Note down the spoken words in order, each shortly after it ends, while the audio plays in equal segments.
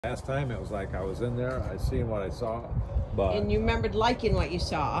Last time it was like I was in there, I seen what I saw, but And you remembered liking what you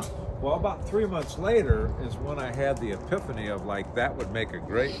saw. well, about 3 months later is when I had the epiphany of like that would make a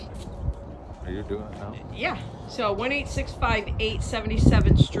great. Are you doing it now? Yeah. So 18658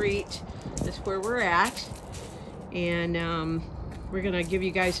 77th Street is where we're at, and we're gonna give you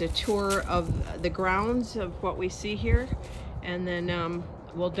guys a tour of the grounds of what we see here, and then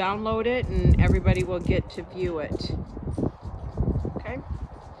we'll download it and everybody will get to view it. Okay.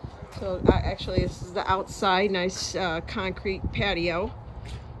 So actually, this is the outside, nice concrete patio.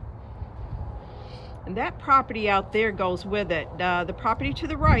 And that property out there goes with it. The property to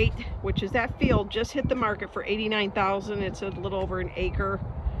the right, which is that field, just hit the market for $89,000. It's a little over an acre.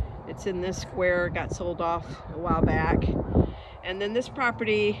 It's in this square, got sold off a while back. And then this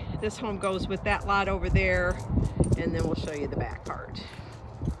property, this home goes with that lot over there, and then we'll show you the back part.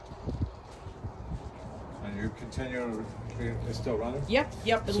 And you continue. It's still running. Yep.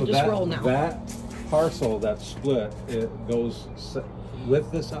 It'll So just roll now. That parcel that split, it goes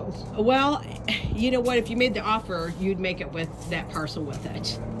with this house. Well, you know what? If you made the offer, you'd make it with that parcel with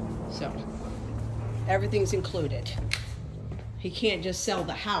it. So everything's included. He can't just sell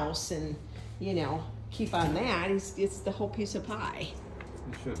the house and, you know, keep on that. It's the whole piece of pie.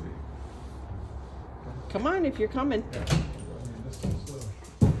 It should be. Come on, if you're coming. Yeah. I mean, this is.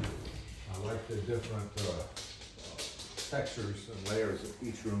 I like the different textures and layers that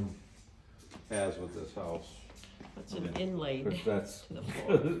each room has with this house. That's an inlaid If that's to the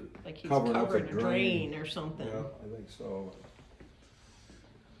floor. Like he's Covered up covered a a drain or something. Yeah, I think so.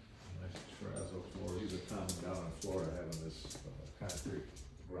 Nice terrazzo floor. These are common down in Florida, having this concrete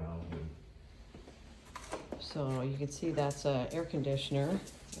ground. So you can see that's a air conditioner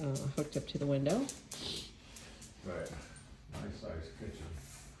hooked up to the window. Right. Nice sized kitchen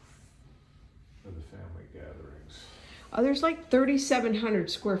for the family gatherings. There's like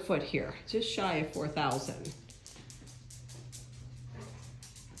 3,700 square foot here, just shy of 4,000.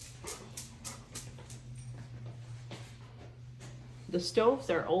 The stoves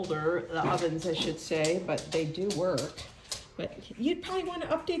are older, the ovens I should say, but they do work. But you'd probably want to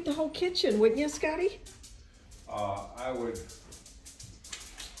update the whole kitchen, wouldn't you, Scotty? I would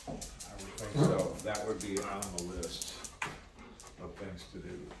think so. That would be on the list of things to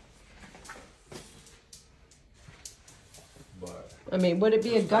do. But I mean, would it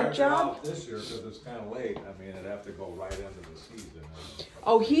be a gut job? this year, because it's kind of late, I mean, it'd have to go right into the season.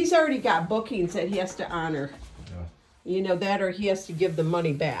 Oh, he's already got bookings that he has to honor. Yeah, You know that, or he has to give the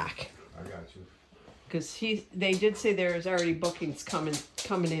money back. I got you. Because they did say there's already bookings coming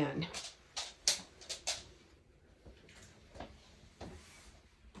in.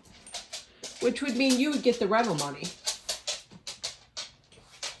 Which would mean you would get the rental money.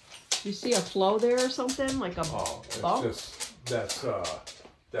 You see a flow there or something? Like a bump? That's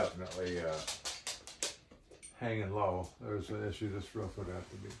definitely hanging low. There's an issue. This roof would have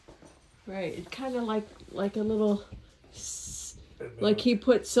to be. Right. It's kind of like a little... Like he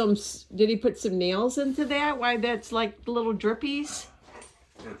put some... Did he put some nails into that? Why that's like little drippies?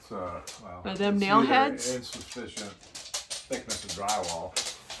 It's well. Are them it's nail either heads? Insufficient thickness of drywall,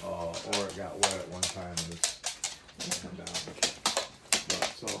 or it got wet at one time and it's come down.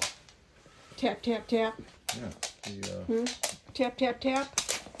 But, so Tap, tap, tap. yeah, Tap, tap, tap.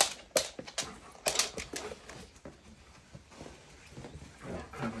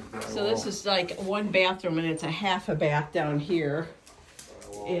 So this is like one bathroom, and it's a half a bath down here.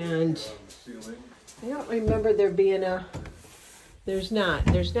 And I don't remember there being a... There's not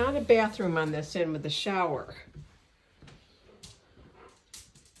a bathroom on this end with a shower.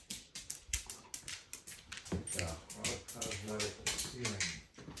 Yeah, cosmetic ceiling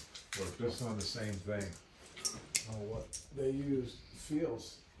work. Just on the same thing. What they used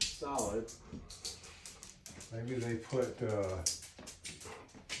feels solid. Maybe they put.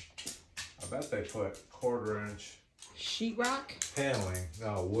 I bet they put 1/4 inch Sheetrock? paneling,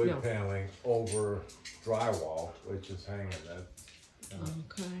 wood paneling over drywall, which is hanging there.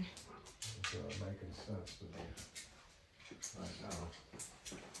 Okay. It's making sense to me right now.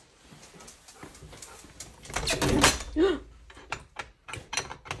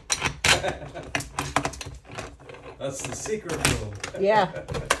 That's the secret room. Yeah.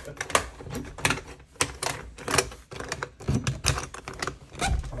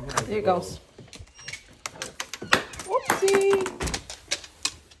 There it goes. Whoopsie.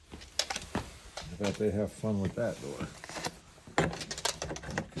 I bet they have fun with that door. Okay.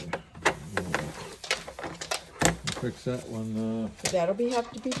 Fix that one. That'll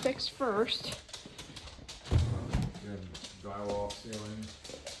have to be fixed first. Drywall ceiling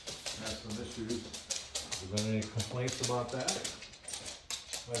has some issues. Has there been any complaints about that?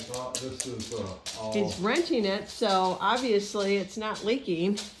 I thought this is all... He's renting it, so obviously it's not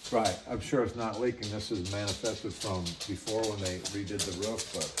leaking. Right, I'm sure it's not leaking. This is manifested from before when they redid the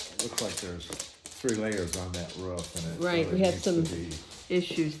roof, but it looks like there's 3 layers on that roof, and it Right, really we had needs some to be,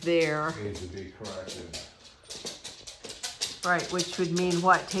 issues there. needs to be corrected. Right, which would mean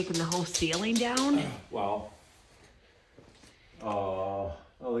what? Taking the whole ceiling down? Well,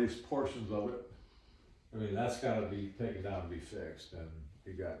 at least portions of it. I mean, that's gotta be taken down and be fixed, and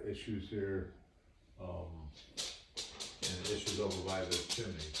you got issues here, and issues over by the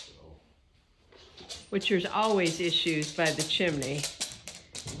chimney, so. Which there's always issues by the chimney.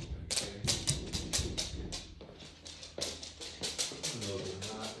 Those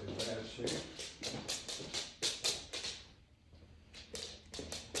are not in bad shape.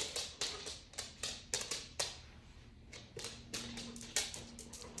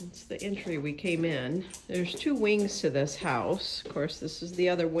 It's the entry we came in. There's 2 wings to this house. Of course, this is the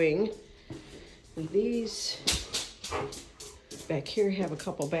other wing. And these back here have a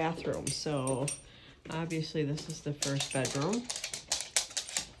couple bathrooms, so obviously this is the first bedroom.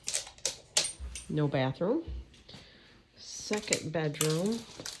 No bathroom. Second bedroom.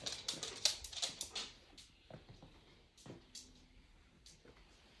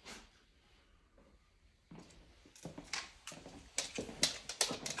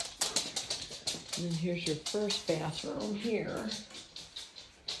 And then here's your first bathroom here.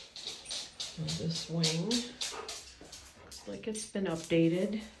 And this wing looks like it's been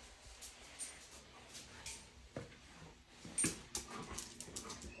updated.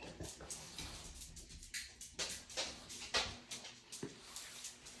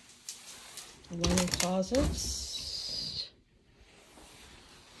 Linen closets.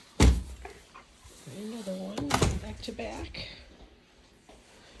 Another one, back to back.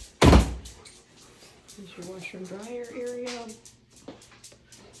 Here's your washer and dryer area.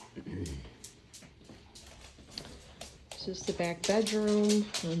 This is the back bedroom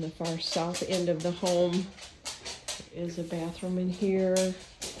on the far south end of the home. There is a bathroom in here,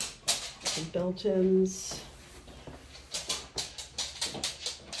 some built-ins.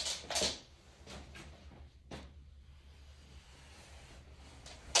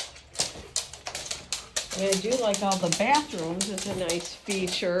 And I do like all the bathrooms. It's a nice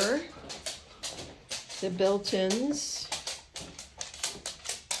feature. The built-ins.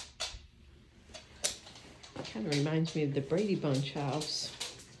 Kind of reminds me of the Brady Bunch house.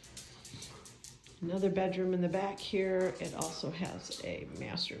 Another bedroom in the back here. It also has a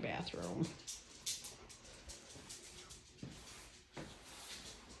master bathroom.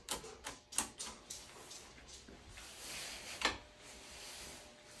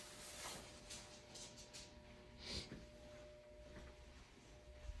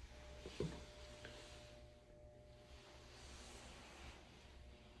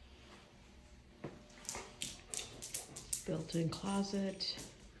 Built-in closet.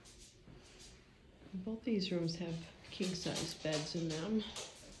 Both these rooms have king-size beds in them.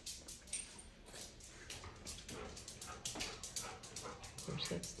 Of course,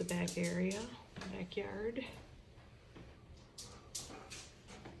 that's the back area, backyard.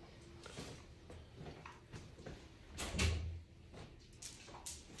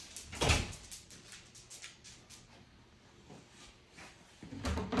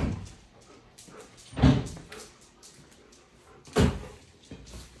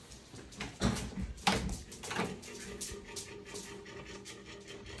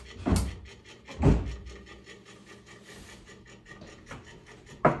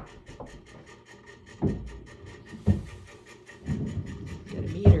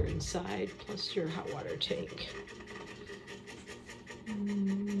 Inside, plus your hot water tank. You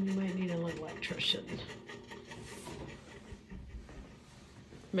might need an electrician.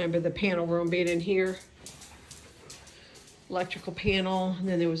 Remember the panel room being in here? Electrical panel, and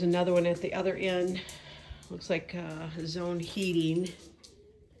then there was another one at the other end. Looks like zone heating.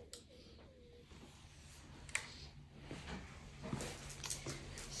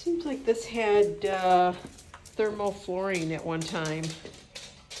 Seems like this had thermal flooring at one time.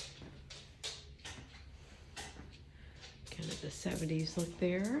 The 70s look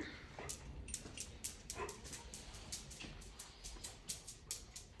there.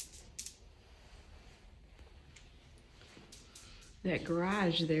 That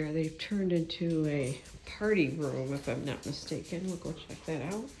garage there, they've turned into a party room, if I'm not mistaken. We'll go check that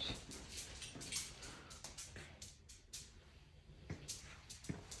out.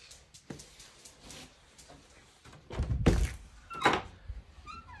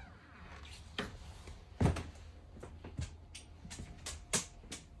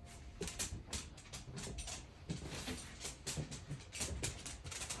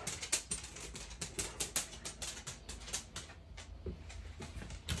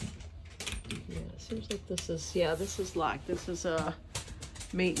 seems like this is, yeah, this is locked. This is a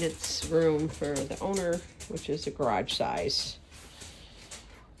maintenance room for the owner, which is a garage size.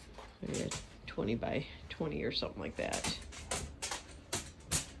 Maybe a 20 by 20 or something like that.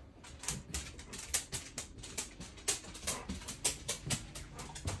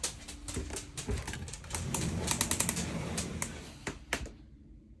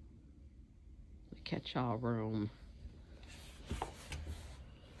 Catch-all room.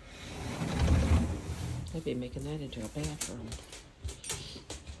 I'd be making that into a bathroom.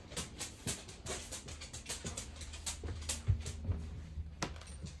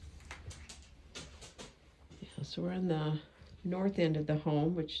 Yeah, so we're on the north end of the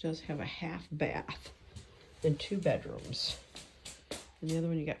home, which does have a half bath and 2 bedrooms. And the other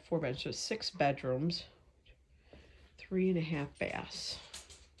one you got 4 bedrooms, so 6 bedrooms, 3.5 baths.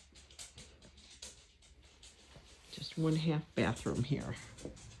 Just 1/2 bathroom here.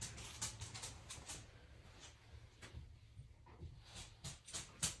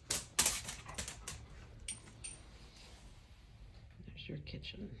 There's your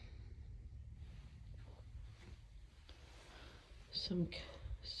kitchen. Some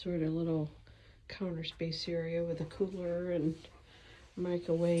sort of little counter space area with a cooler and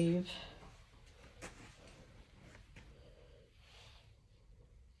microwave.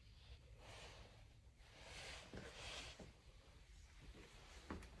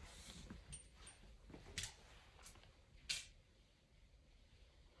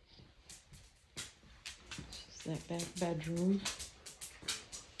 That back bedroom.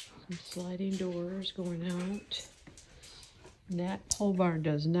 Some sliding doors going out. And that pole barn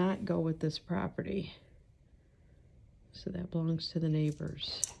does not go with this property. So that belongs to the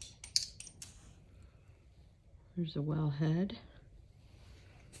neighbors. There's a wellhead.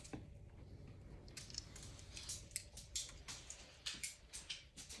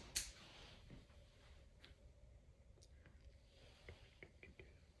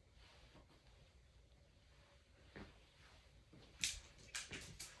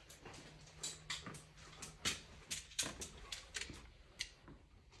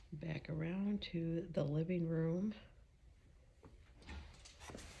 Back around to the living room.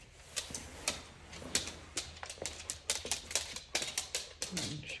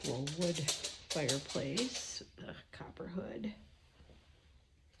 Actual wood fireplace, a copper hood.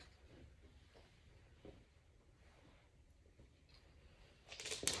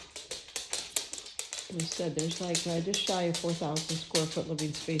 We said there's like just shy of 4,000 square foot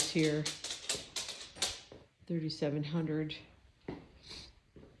living space here. 3,700.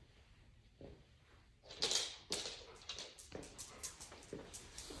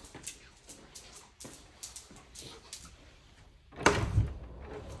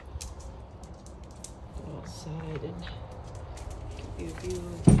 Outside and give you a view.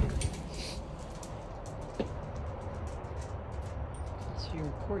 It's your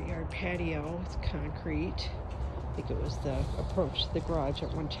courtyard patio. It's concrete. I think it was the approach to the garage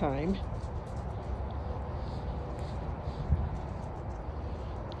at one time.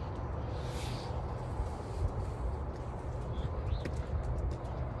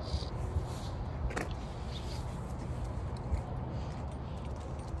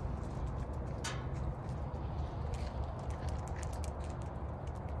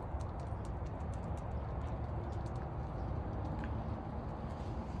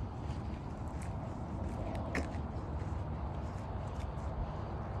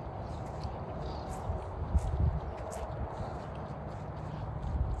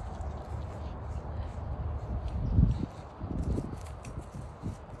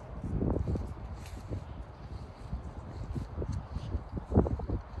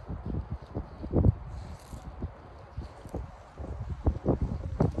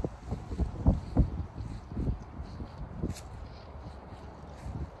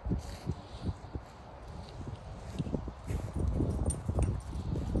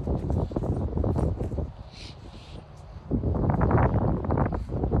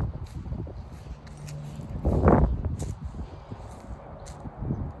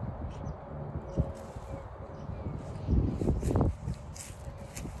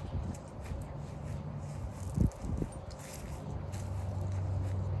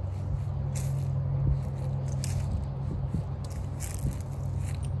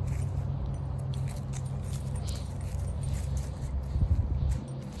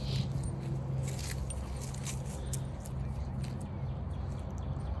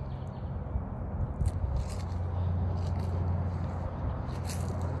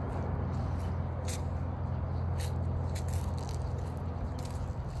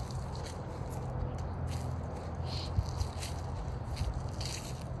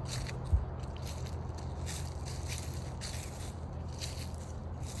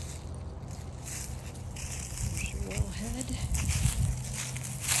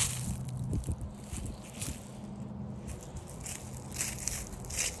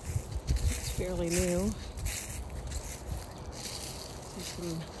 fairly new. There's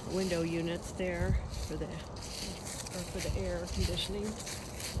some window units there for the air conditioning.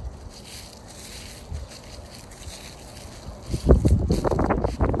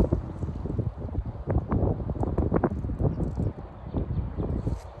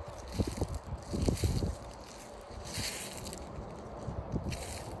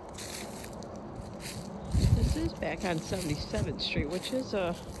 This is back on 77th Street, which is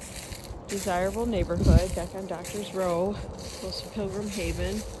a desirable neighborhood, back on Doctors Row, close to Pilgrim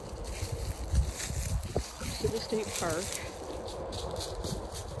Haven, close to the state park.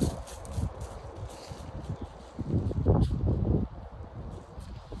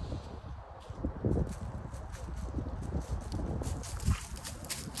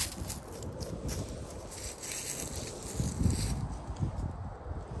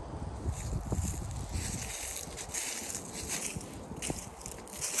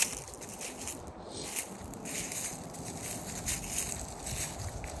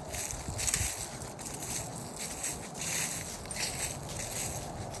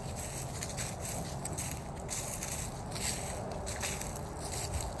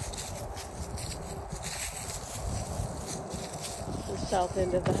 The south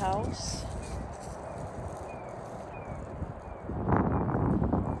end of the house.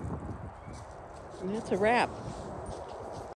 And that's a wrap.